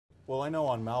Well, I know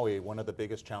on Maui, one of the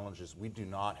biggest challenges, we do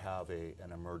not have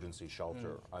an emergency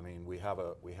shelter. I mean, we have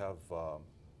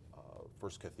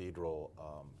First Cathedral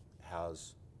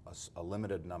has a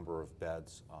limited number of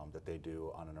beds that they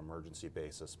do on an emergency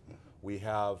basis. We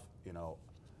have, you know,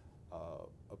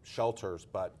 shelters,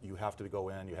 but you have to go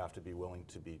in, you have to be willing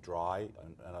to be dry.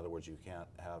 In other words, you can't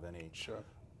have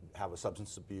have a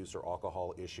substance abuse or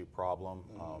alcohol issue problem.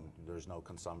 There's no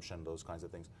consumption, those kinds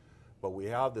of things. But we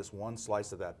have this one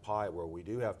slice of that pie where we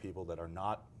do have people that are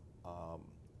not,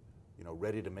 you know,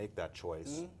 ready to make that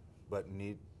choice, but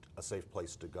need a safe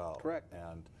place to go. Correct.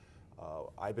 And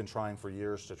I've been trying for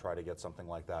years to try to get something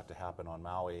like that to happen on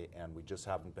Maui, and we just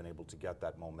haven't been able to get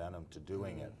that momentum to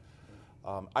doing it.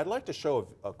 I'd like to show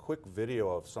a quick video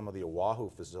of some of the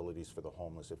Oahu facilities for the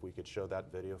homeless. If we could show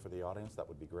that video for the audience, that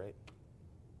would be great.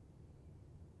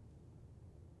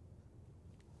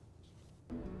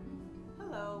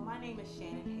 Hello, my name is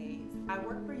Shannon Hayes. I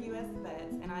work for U.S.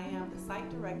 Vets, and I am the site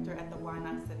director at the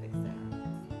Waianae Civic Center.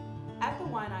 At the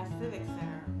Waianae Civic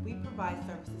Center, we provide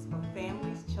services for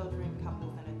families, children,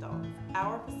 couples, and adults.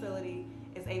 Our facility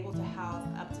is able to house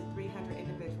up to 300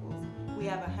 individuals. We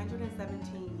have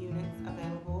 117 units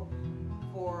available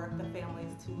for the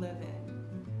families to live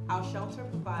in. Our shelter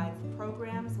provides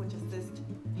programs which assist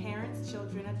parents,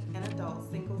 children, and adults,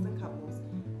 singles and couples,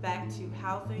 back to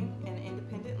housing and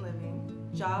independent living,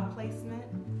 job placement,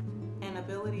 and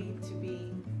ability to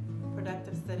be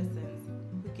productive citizens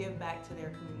who give back to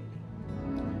their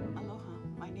community. Aloha,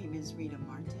 my name is Rita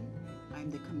Martin.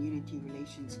 I'm the Community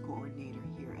Relations Coordinator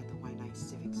here at the Waianae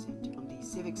Civic Center. The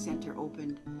Civic Center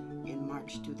opened in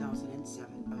March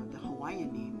 2007. The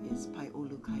Hawaiian name is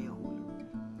Pai'olu Kaiaulu,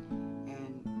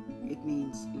 and it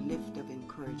means lift of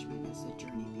encouragement as the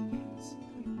journey begins.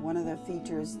 One of the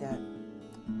features that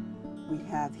we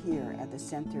have here at the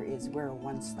center is we're a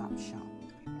one-stop shop.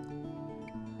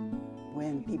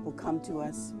 When people come to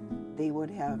us, they would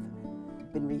have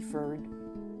been referred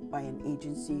by an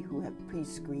agency who have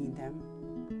pre-screened them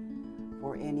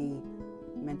for any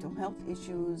mental health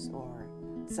issues or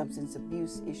substance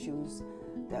abuse issues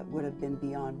that would have been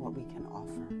beyond what we can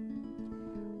offer.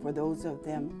 For those of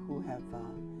them who have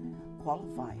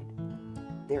qualified,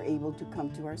 they're able to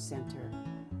come to our center.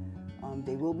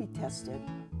 They will be tested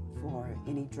for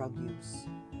any drug use.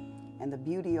 And the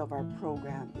beauty of our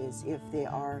program is if they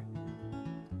are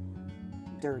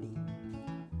dirty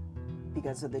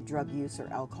because of the drug use or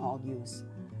alcohol use,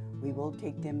 we will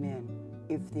take them in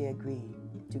if they agree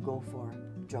to go for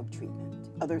drug treatment.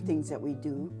 Other things that we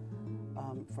do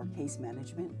for case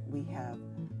management, we have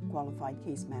qualified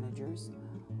case managers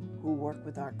who work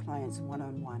with our clients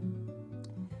one-on-one,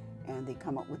 and they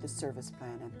come up with a service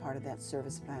plan, and part of that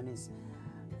service plan is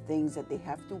things that they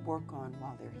have to work on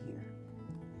while they're here.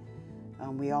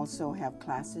 We also have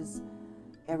classes.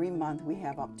 Every month we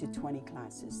have up to 20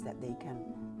 classes that they can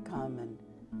come and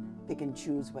pick and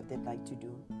choose what they'd like to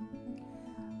do.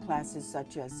 Classes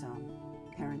such as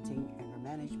parenting, anger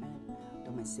management,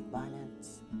 domestic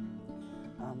violence.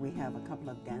 We have a couple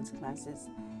of dance classes,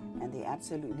 and they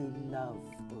absolutely love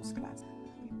those classes.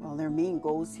 Well, their main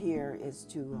goals here is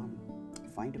to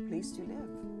find a place to live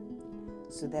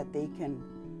so that they can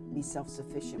be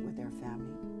self-sufficient with their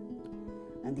family.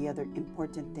 And the other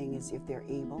important thing is if they're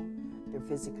able, they're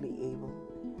physically able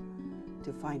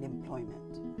to find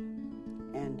employment.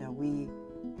 And we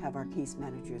have our case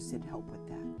managers that help with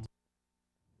that.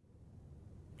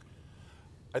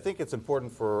 I think it's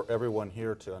important for everyone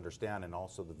here to understand, and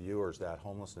also the viewers, that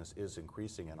homelessness is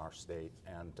increasing in our state.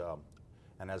 And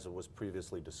as it was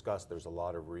previously discussed, there's a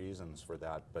lot of reasons for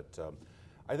that. But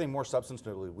I think more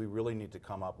substantively, we really need to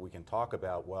come up, we can talk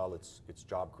about, well, it's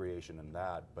job creation and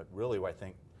that, but really I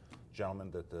think,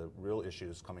 gentlemen, that the real issue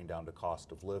is coming down to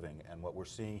cost of living. And what we're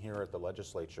seeing here at the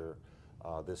legislature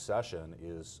this session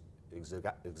is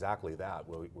exactly that.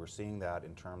 We're seeing that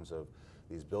in terms of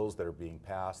these bills that are being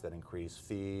passed that increase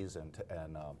fees and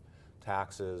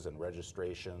taxes and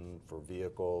registration for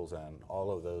vehicles, and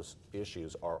all of those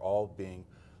issues are all being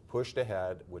pushed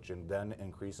ahead, which then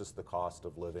increases the cost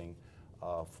of living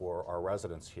for our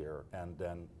residents here. And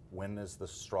then when is the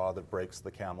straw that breaks the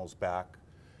camel's back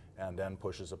and then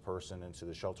pushes a person into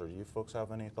the shelter? Do you folks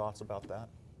have any thoughts about that?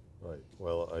 Right.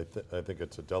 Well, I think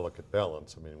it's a delicate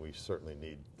balance. I mean, we certainly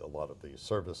need a lot of these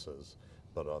services,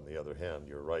 but on the other hand,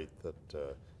 you're right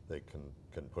that they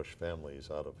can push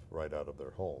families right out of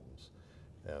their homes.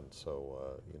 And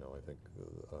so, you know, I think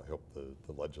I hope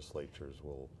the legislatures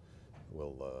will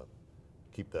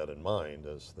keep that in mind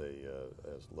as they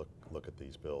look at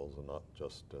these bills, and not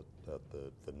just at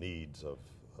the needs of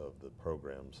the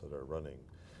programs that are running.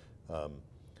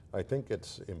 I think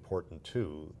it's important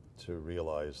too to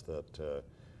realize that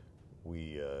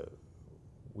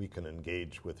we can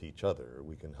engage with each other,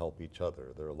 we can help each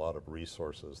other. There are a lot of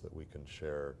resources that we can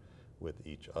share with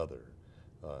each other.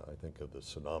 I think of the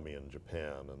tsunami in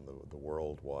Japan and the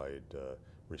worldwide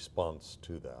response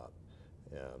to that.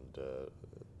 And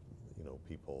you know,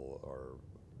 people are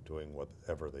doing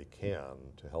whatever they can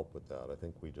to help with that. I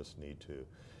think we just need to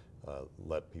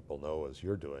let people know, as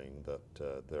you're doing,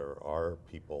 that there are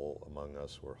people among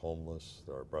us who are homeless,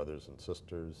 there are brothers and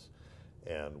sisters,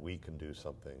 and we can do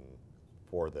something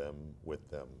for them, with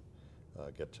them,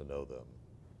 get to know them.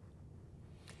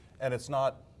 And it's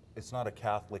not a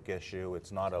Catholic issue,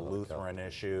 it's not a Lutheran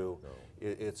issue, No.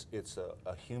 it's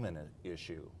a human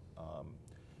issue.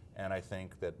 And I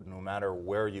think that no matter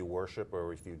where you worship,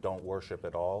 or if you don't worship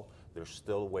at all, there's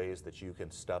still ways that you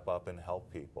can step up and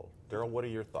help people. Darryl, what are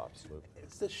your thoughts?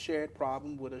 It's a shared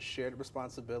problem with a shared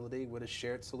responsibility, with a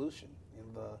shared solution.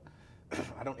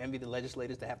 I don't envy the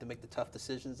legislators that have to make the tough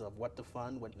decisions of what to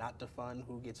fund, what not to fund,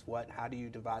 who gets what, how do you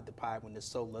divide the pie when there's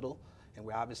so little. And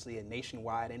we're obviously a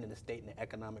nationwide and in a state in an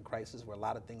economic crisis where a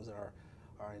lot of things are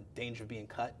in danger of being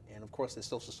cut. And of course, as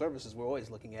social services, we're always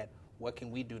looking at what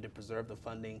can we do to preserve the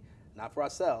funding, not for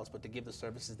ourselves, but to give the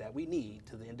services that we need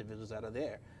to the individuals that are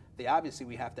there. Obviously,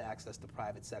 we have to access the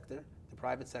private sector. The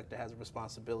private sector has a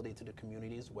responsibility to the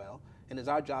community as well, and it's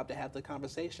our job to have the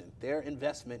conversation. Their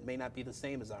investment may not be the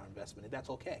same as our investment, and that's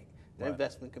okay. Their Right.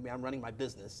 investment can be, I'm running my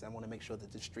business, I want to make sure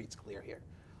that the street's clear here.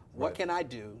 What Right. can I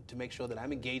do to make sure that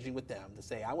I'm engaging with them to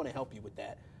say, I want to help you with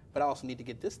that, but I also need to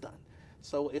get this done?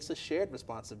 So it's a shared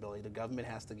responsibility. The government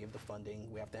has to give the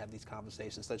funding. We have to have these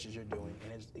conversations such as you're doing,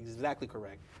 and it's exactly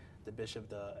correct. The bishop,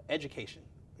 the education,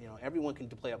 you know, everyone can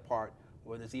play a part,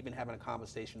 whether it's even having a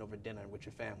conversation over dinner with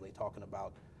your family, talking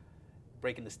about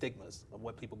breaking the stigmas of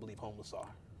what people believe homeless are.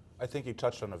 I think you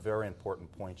touched on a very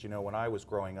important point. You know, when I was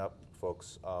growing up,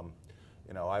 folks,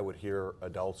 you know, I would hear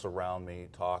adults around me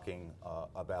talking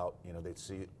about, you know, they'd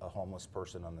see a homeless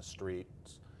person on the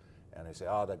streets, and they say,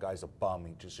 oh, that guy's a bum,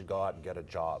 he just should go out and get a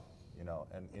job, you know.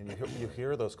 And you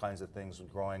hear those kinds of things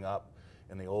growing up.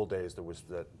 In the old days, there was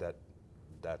that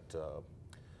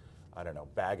I don't know,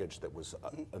 baggage that was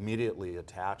immediately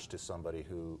attached to somebody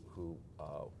who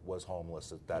was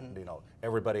homeless. That you know,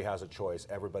 everybody has a choice,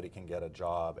 everybody can get a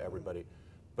job, everybody.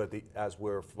 But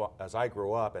as I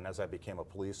grew up and as I became a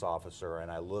police officer and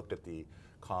I looked at the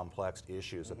complex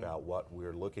issues about what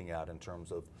we're looking at in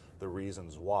terms of the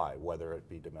reasons why, whether it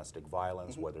be domestic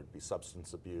violence, whether it be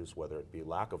substance abuse, whether it be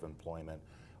lack of employment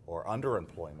or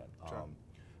underemployment. Sure.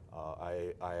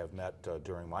 I have met,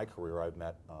 during my career, I've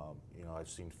met, you know, I've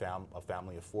seen a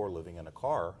family of 4 living in a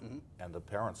car, and the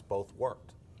parents both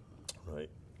worked. Right.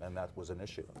 And that was an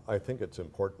issue. I think it's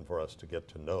important for us to get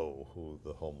to know who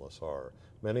the homeless are.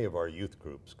 Many of our youth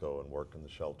groups go and work in the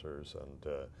shelters,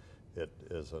 and it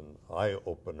is an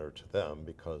eye-opener to them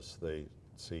because they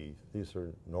see these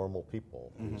are normal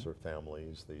people, these are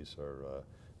families, these are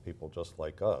people just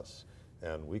like us,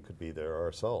 and we could be there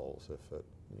ourselves if it,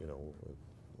 you know,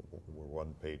 we're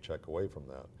one paycheck away from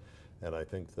that. And I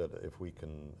think that if we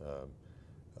can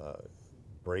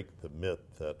break the myth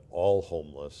that all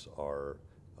homeless are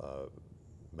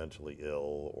mentally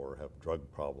ill or have drug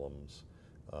problems,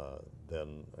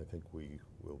 then I think we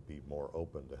will be more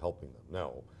open to helping them.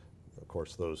 Now, of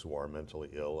course, those who are mentally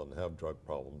ill and have drug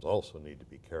problems also need to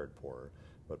be cared for,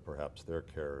 but perhaps their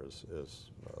care is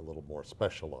a little more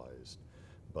specialized.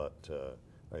 But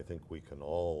I think we can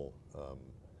all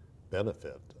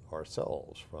benefit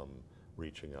ourselves from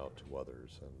reaching out to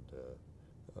others.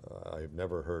 And I've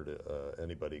never heard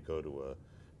anybody go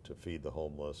to feed the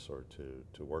homeless or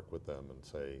to work with them and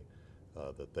say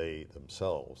that they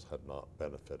themselves had not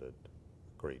benefited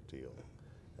a great deal.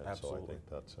 And Absolutely. So I think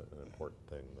that's an important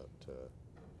thing that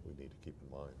we need to keep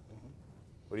in mind.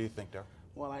 What do you think, Darryl?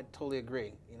 Well, I totally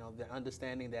agree. You know, the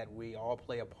understanding that we all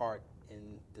play a part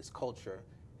in this culture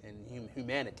and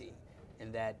humanity,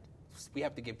 and that we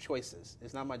have to give choices.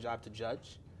 It's not my job to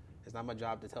judge. It's not my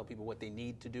job to tell people what they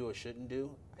need to do or shouldn't do.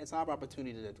 It's our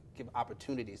opportunity to give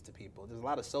opportunities to people. There's a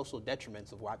lot of social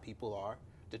detriments of why people are,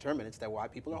 determinants that why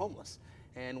people are homeless.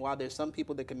 And while there's some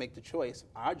people that can make the choice,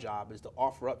 our job is to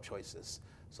offer up choices.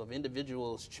 So if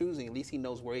individual is choosing, at least he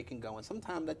knows where he can go. And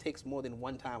sometimes that takes more than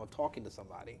one time of talking to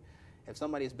somebody. If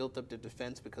somebody has built up their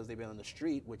defense because they've been on the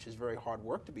street, which is very hard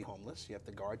work to be homeless, you have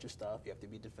to guard your stuff, you have to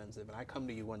be defensive, and I come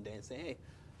to you one day and say, hey,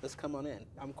 let's come on in.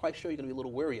 I'm quite sure you're going to be a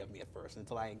little wary of me at first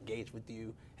until I engage with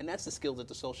you, and that's the skills that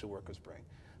the social workers bring.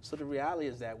 So the reality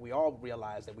is that we all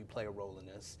realize that we play a role in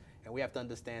this, and we have to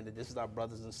understand that this is our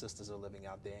brothers and sisters that are living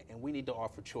out there, and we need to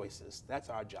offer choices. That's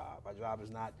our job. Our job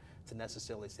is not to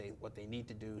necessarily say what they need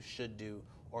to do, should do,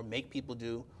 or make people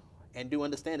do, and do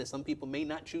understand that some people may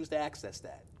not choose to access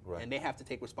that. Right. And they have to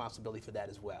take responsibility for that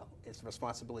as well. It's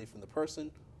responsibility from the person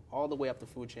all the way up the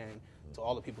food chain to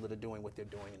all the people that are doing what they're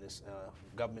doing in this,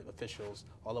 government officials,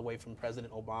 all the way from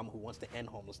President Obama, who wants to end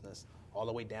homelessness, all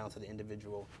the way down to the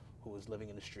individual who is living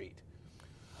in the street.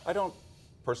 I don't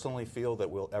personally feel that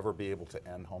we'll ever be able to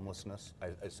end homelessness,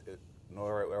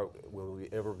 nor will we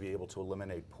ever be able to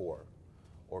eliminate poor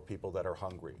or people that are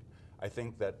hungry. I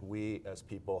think that we as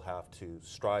people have to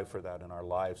strive for that in our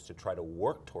lives, to try to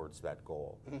work towards that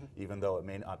goal, even though it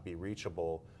may not be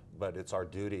reachable, but it's our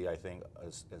duty, I think,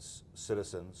 as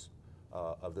citizens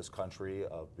of this country,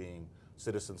 of being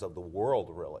citizens of the world,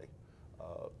 really,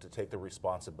 to take the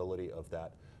responsibility of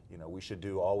that. You know, we should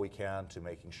do all we can to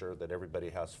making sure that everybody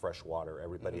has fresh water,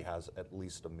 everybody has at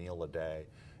least a meal a day,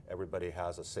 everybody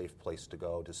has a safe place to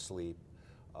go to sleep,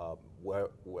 where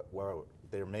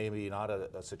there may be not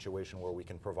a situation where we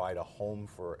can provide a home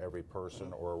for every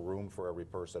person or a room for every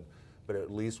person, but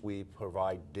at least we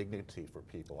provide dignity for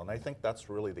people. And I think that's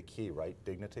really the key, right?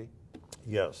 Dignity?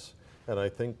 Yes, and I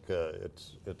think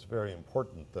it's very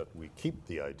important that we keep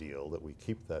the ideal, that we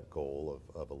keep that goal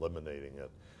of eliminating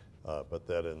it, but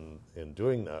that in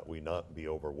doing that we not be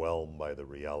overwhelmed by the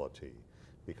reality,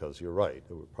 because you're right,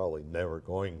 we're probably never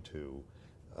going to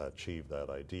achieve that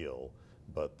ideal,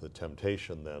 but the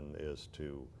temptation then is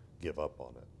to give up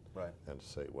on it. Right. And to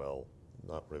say, well,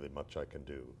 not really much I can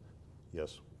do.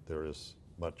 Yes, there is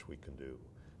much we can do,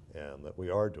 and that we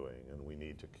are doing, and we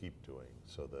need to keep doing,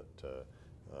 so that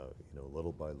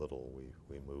little by little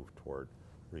we move toward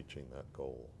reaching that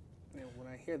goal. You know, when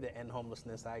I hear the end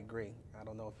homelessness, I agree. I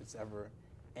don't know if it's ever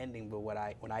ending, but when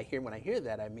I hear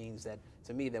that, it means that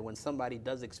to me that when somebody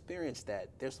does experience that,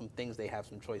 there's some things they have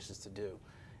some choices to do,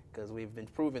 because we've been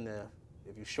proven that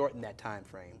if you shorten that time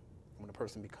frame when a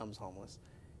person becomes homeless,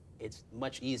 it's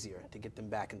much easier to get them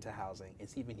back into housing.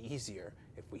 It's even easier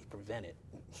if we prevent it.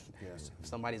 Yes. If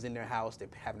somebody's in their house, they're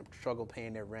having trouble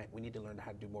paying their rent, we need to learn how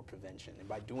to do more prevention. And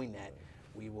by doing that,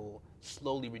 we will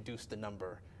slowly reduce the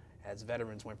number, as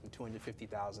veterans went from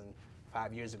 250,000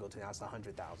 5 years ago to now it's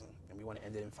 100,000. And we want to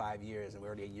end it in 5 years, and we're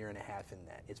already a year and a half in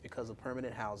that. It's because of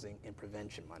permanent housing and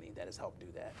prevention money that has helped do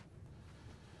that.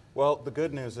 Well, the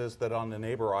good news is that on the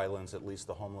neighbor islands, at least,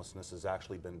 the homelessness has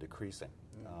actually been decreasing.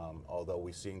 Although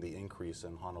we're seeing the increase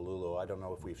in Honolulu. I don't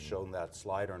know if we've shown that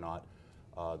slide or not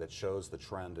that shows the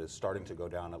trend is starting to go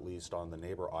down, at least on the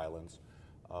neighbor islands.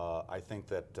 I think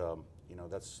that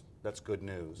that's good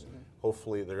news.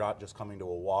 Hopefully they're not just coming to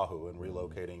Oahu and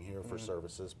relocating here for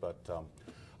services, but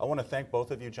I want to thank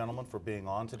both of you gentlemen for being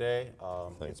on today.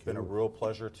 It's been a real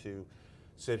pleasure to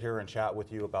sit here and chat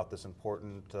with you about this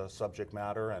important subject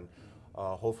matter, and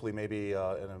hopefully maybe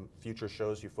in future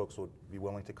shows you folks would be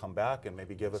willing to come back and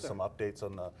maybe give us some updates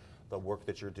on the work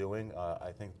that you're doing.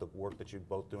 I think the work that you're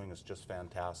both doing is just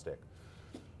fantastic.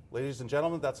 Ladies and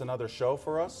gentlemen, that's another show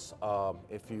for us.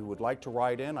 If you would like to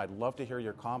write in, I'd love to hear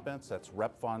your comments. That's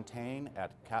repfontaine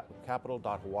at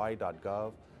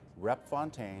capital.hawaii.gov,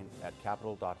 repfontaine at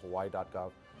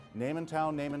capital.hawaii.gov. Name in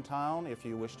town if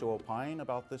you wish to opine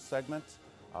about this segment.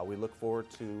 We look forward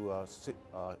to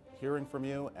hearing from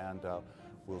you, and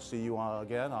we'll see you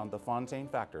again on the Fontaine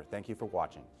Factor. Thank you for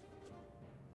watching.